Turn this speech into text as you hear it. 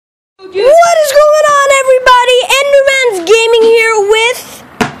What is going on, everybody? Enderman's Gaming here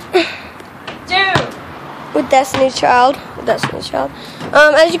with Destiny's Child.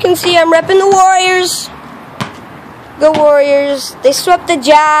 As you can see, I'm repping the Warriors. Go Warriors! They swept the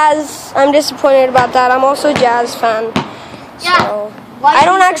Jazz. I'm disappointed about that. I'm also a Jazz fan. So I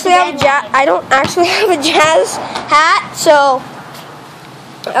don't actually have a Jazz hat, so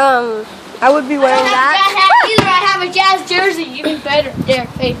I would be wearing that. I have a Jazz jersey. Even better. Derek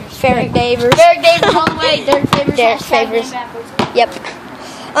Favors. Derek Favors all the way. Derek Favors. Yep.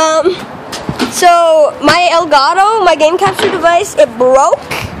 So my Elgato, my game capture device, it broke.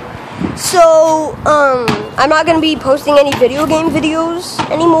 So I'm not gonna be posting any video game videos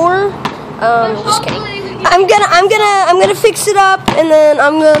anymore. Just kidding. I'm gonna fix it up, and then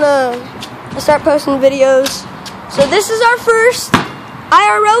I'm gonna start posting videos. So this is our first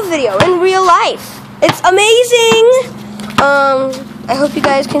IRL video in real life. It's amazing. I hope you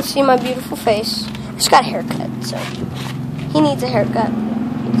guys can see my beautiful face. I just got a haircut, so he needs a haircut.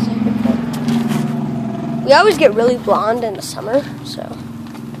 We always get really blonde in the summer, so.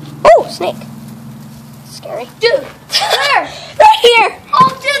 Oh, snake. Scary. Dude, where? Right here. Oh,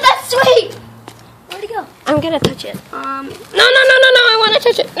 dude, that's sweet. Where'd he go? I'm gonna touch it. No, I wanna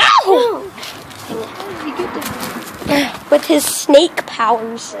touch it. No! How did he get there? With his snake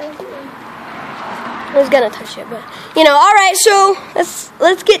powers. I was gonna touch it, but alright, so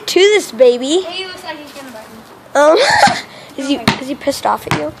let's get to this baby. He looks like he's gonna bite me. Is he pissed off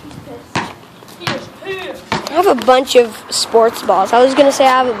at you? He is pissed. I have a bunch of sports balls. I was gonna say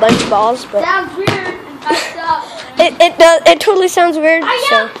I have a bunch of balls, but sounds weird and messed up. It totally sounds weird.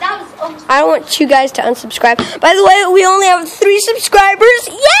 So I don't want you guys to unsubscribe. By the way, we only have 3 subscribers.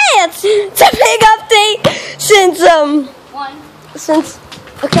 Yeah, it's a big update since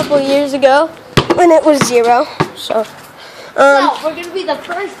a couple of years ago when it was 0. So we're gonna be the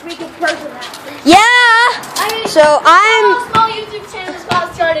first freaking person now. Yeah. Small YouTube channel is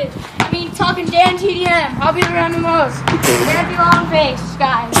about started. Talking Dan TDM. I'll be around the most. Stampy long face,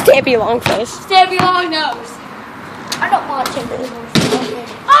 guys. Stampy long face. Stampy long nose. I don't want to change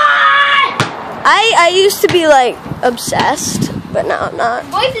I used to be like obsessed, but now I'm not.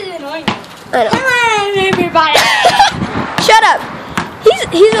 Voice is annoying. I know. Come on, everybody. Shut up.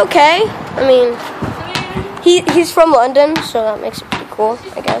 He's okay. I mean, he's from London, so that makes it pretty cool,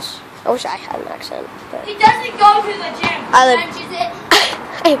 I guess. I wish I had an accent. But He doesn't go to the gym.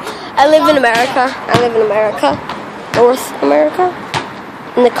 I live in America. North America,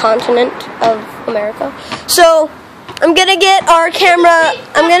 in the continent of America. So I'm gonna get our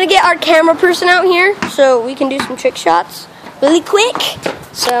camera person out here so we can do some trick shots really quick.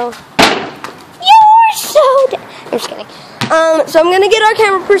 So you're so I'm just kidding. So I'm gonna get our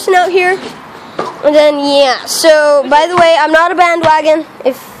camera person out here, and then yeah. So by the way, I'm not a bandwagon.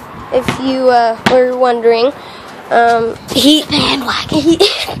 If you were wondering. No,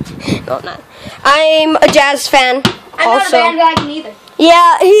 I'm not. I'm a Jazz fan. I'm not a bandwagon either.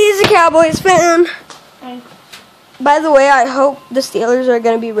 Yeah, he's a Cowboys fan. By the way, I hope the Steelers are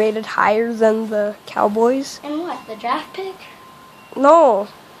going to be rated higher than the Cowboys. And what, the draft pick? No.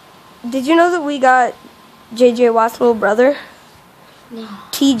 Did you know that we got J.J. Watt's little brother? No.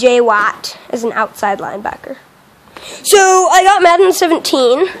 T.J. Watt is an outside linebacker. So I got Madden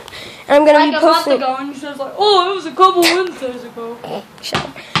 17. I'm gonna be posting. Like a month ago, and he says like, "Oh, it was a couple Wednesdays ago." Shut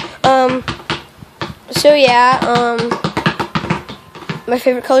up. So yeah. My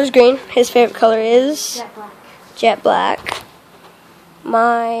favorite color is green. His favorite color is jet black.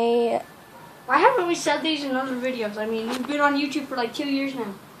 Why haven't we said these in other videos? I mean, we've been on YouTube for like 2 years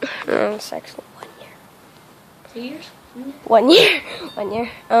now. It's actually 1 year. 2 years? 1 year. 1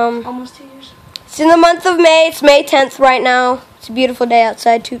 year. Almost 2 years. It's in the month of May. It's May 10th right now. It's a beautiful day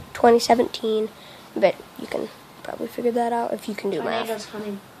outside, 2017. But you can probably figure that out if you can do math. Tornadoes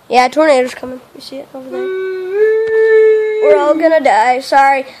coming. Yeah, tornadoes coming. You see it over there? We're all gonna die.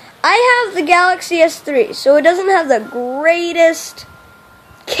 Sorry. I have the Galaxy S3, so it doesn't have the greatest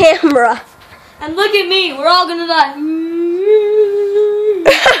camera. And look at me. We're all gonna die.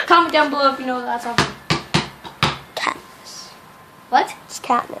 Comment down below if you know what that's all from. Katniss. What? It's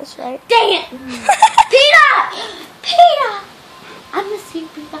Katniss, right? Dang it! Peter! I miss you,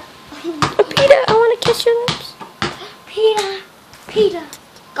 Peter. Peter, I want to kiss your lips. Peter.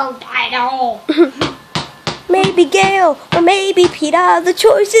 Go die now. Maybe Gail or maybe Peter. The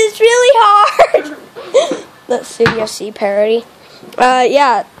choice is really hard. The Studio C parody.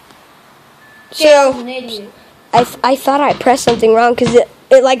 Yeah. So an idiot. I thought I pressed something wrong because it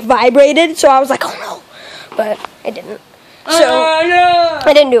like vibrated, so I was like, oh no, but I didn't. So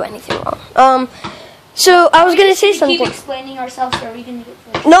I didn't do anything wrong. So I was gonna say Keep something. explaining ourselves. Or are we gonna get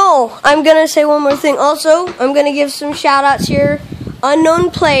finished? No, I'm gonna say one more thing. Also, I'm gonna give some shout outs here.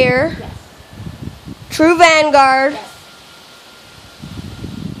 Unknown Player, Yes. True Vanguard. Yes.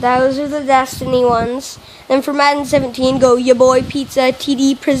 Those are the Destiny ones. And for Madden 17, go Ya Boy Pizza,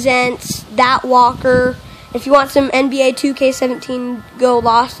 TD Presents, That Walker. If you want some NBA 2K17, go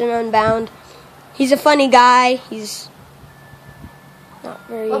Lost and Unbound. He's a funny guy. He's not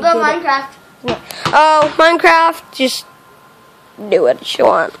very What about good at- Minecraft? Oh, Minecraft, just do what you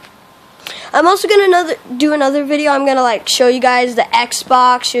want. I'm also gonna do another video. I'm gonna like show you guys the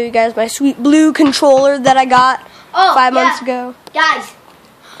Xbox, show you guys my sweet blue controller that I got 5 months ago. Guys,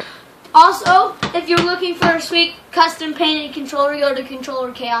 also, if you're looking for a sweet custom painted controller, go to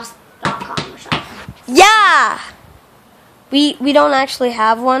controllerchaos.com or something. Yeah, we don't actually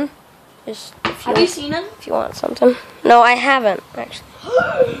have one. Just Have you seen them? if you want something. No, I haven't actually.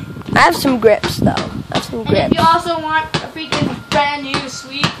 I have some grips though. I have some And grips. if you also want a freaking brand new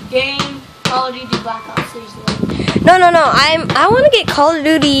sweet game, Call of Duty Black Ops Series. No. I want to get Call of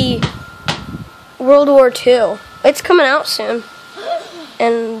Duty World War II. It's coming out soon,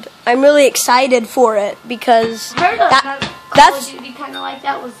 and I'm really excited for it because I heard that Call that's of Duty kind of like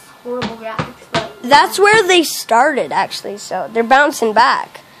that was horrible graphics, but that's where they started actually. So they're bouncing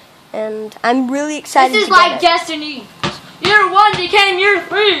back, and I'm really excited. this is to like get it. Destiny. Year 1 became year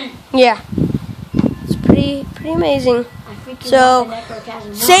 3. Yeah, it's pretty amazing. I freaking So, love the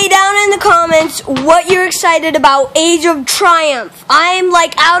Necrochasm. Say down in the comments what you're excited about Age of Triumph. I'm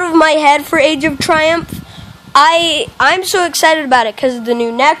like out of my head for Age of Triumph. I'm so excited about it because of the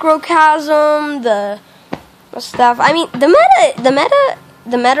new Necrochasm, the stuff. I mean,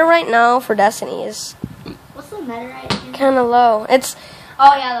 the meta right now for Destiny is What's the meta right here? kind of low. It's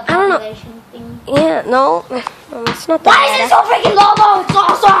Oh yeah, the I don't know. population thing. yeah, no, it's not Why is it that so freaking low though? It's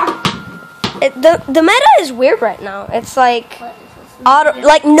awesome. meta. The meta is weird right now. It's like What is this?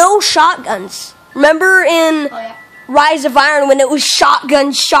 like no shotguns. Remember in Oh yeah. Rise of Iron when it was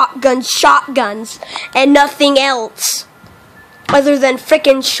shotguns, and nothing else other than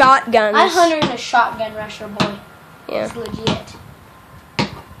frickin' shotguns. My hunter's a shotgun rusher boy. Yeah, He's legit.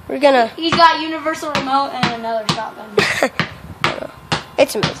 we're gonna. He's got universal remote and another shotgun.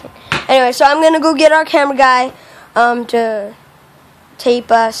 It's amazing. Anyway, so I'm gonna go get our camera guy to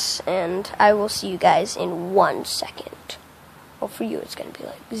tape us, and I will see you guys in 1 second. Well, for you, it's gonna be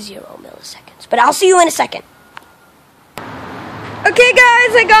like 0 milliseconds, but I'll see you in a second. Okay,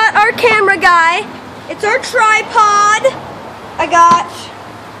 guys, I got our camera guy. It's our tripod. I got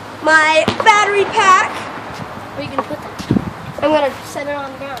my battery pack. Where are you gonna put that? I'm gonna set it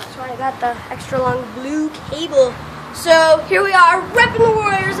on the ground. That's why I got the extra long blue cable. So here we are, repping the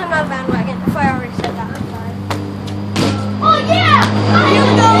Warriors. I'm not a bandwagon. If I already said that, I'm sorry. Oh yeah! Here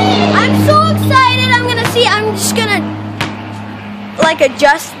we go. I'm so excited. I'm just gonna like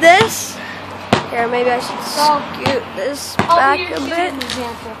adjust this. Here, maybe I should scoot this back a bit.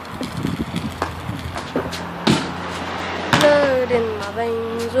 Blood in my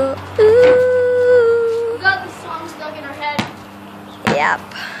veins. Ooh. We got this song stuck in our head. Yep.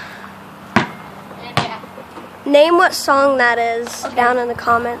 And yeah. Name what song that is down in the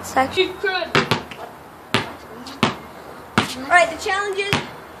comments section. You could. Alright, the challenge is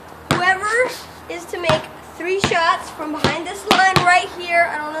whoever is to make 3 shots from behind this line right here.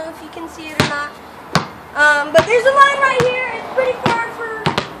 I don't know if you can see it or not. But there's a line right here. It's pretty far for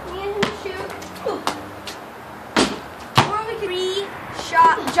me and him to shoot. Or we can 3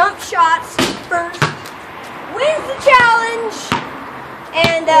 jump shots first. Wins the challenge.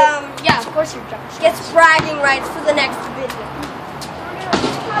 And Yeah, of course you're jumping. gets bragging rights for the next video.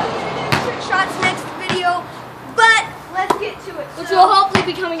 We're probably gonna do trick shots next video, but let's get to it. Which will hopefully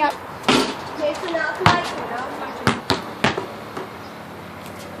be coming out. Okay, so now it's my turn. Now it's my turn.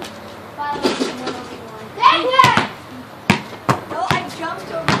 Dang it! No, I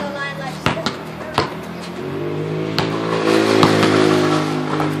jumped over the line like so.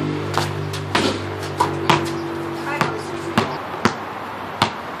 Alright,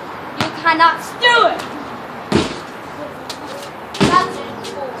 You cannot do it. That's it.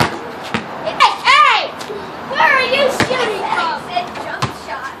 Hey! Where are you shooting I from? said jump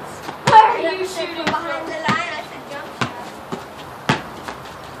shots. Where are I you said shooting from behind from? the line. I said jump shots.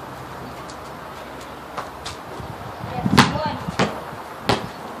 Yes, one.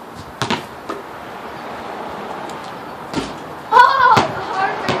 Oh, the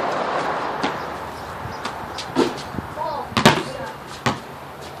hard way. Oh,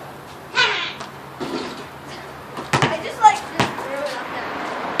 I just like threw it up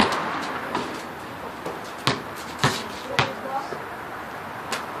there.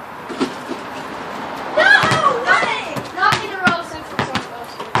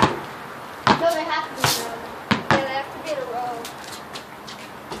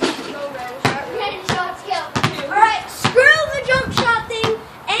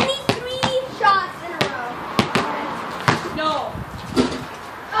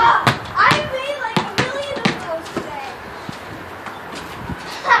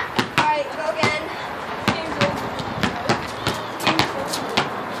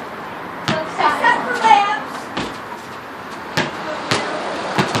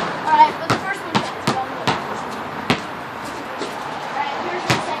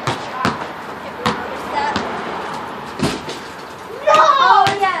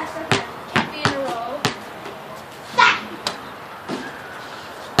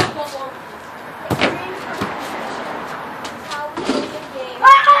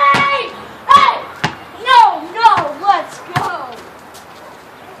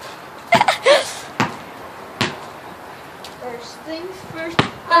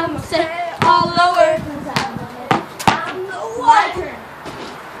 I'm upset all over. I'm the My one. turn.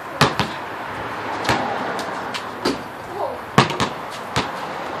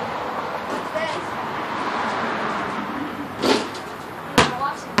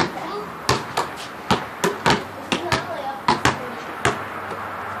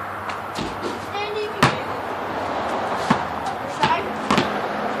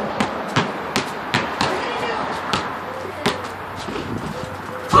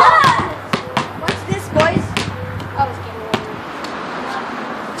 What's this, boys? Oh, it's getting over.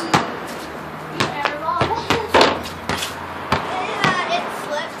 It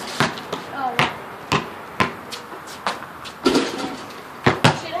slipped. Oh, yeah.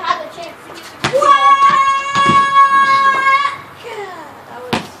 Should have had the chance to get the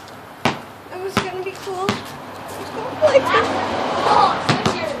That was gonna be cool. Like Oh,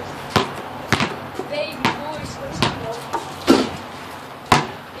 switchers. Baby boy switchers.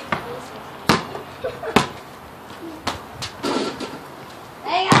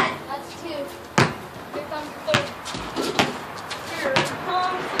 hang on. That's two. Here comes the third. Here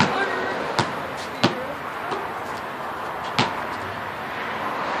comes the third.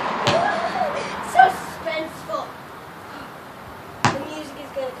 Suspenseful. The music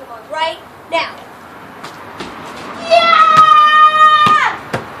is gonna come on right now. Yeah!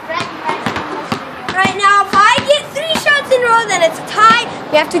 Right now, if I get 3 shots in a row, then it's a tie.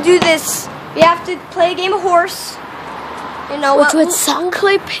 We have to do this. We have to play a game of horse. You know what? We'll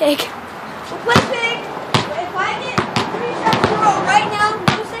play pig. We'll play pig. If I get 3 shots in a row right now,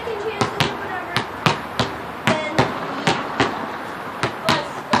 no second chances or whatever, then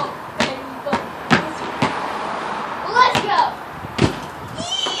Let's go, baby boy. Let's go.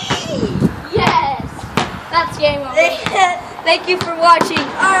 Yes. That's game over. Thank you for watching.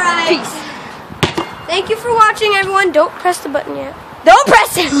 All right. Peace. Thank you for watching, everyone. Don't press the button yet. Don't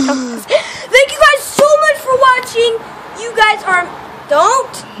press it. Thank you guys so much for watching. You guys are...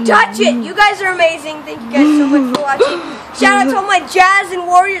 Don't touch it. You guys are amazing. Thank you guys so much for watching. Shout out to all my Jazz and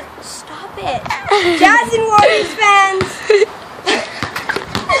Warriors... Stop it. Jazz and Warriors fans.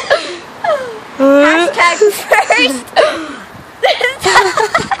 Hashtag first.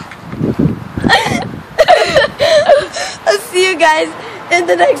 I'll see you guys in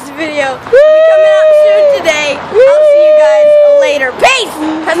the next video. We'll be coming out soon today. I'll see you guys later. Peace!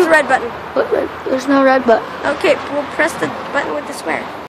 Press the red button. There's no red button. Okay, we'll press the button with the square.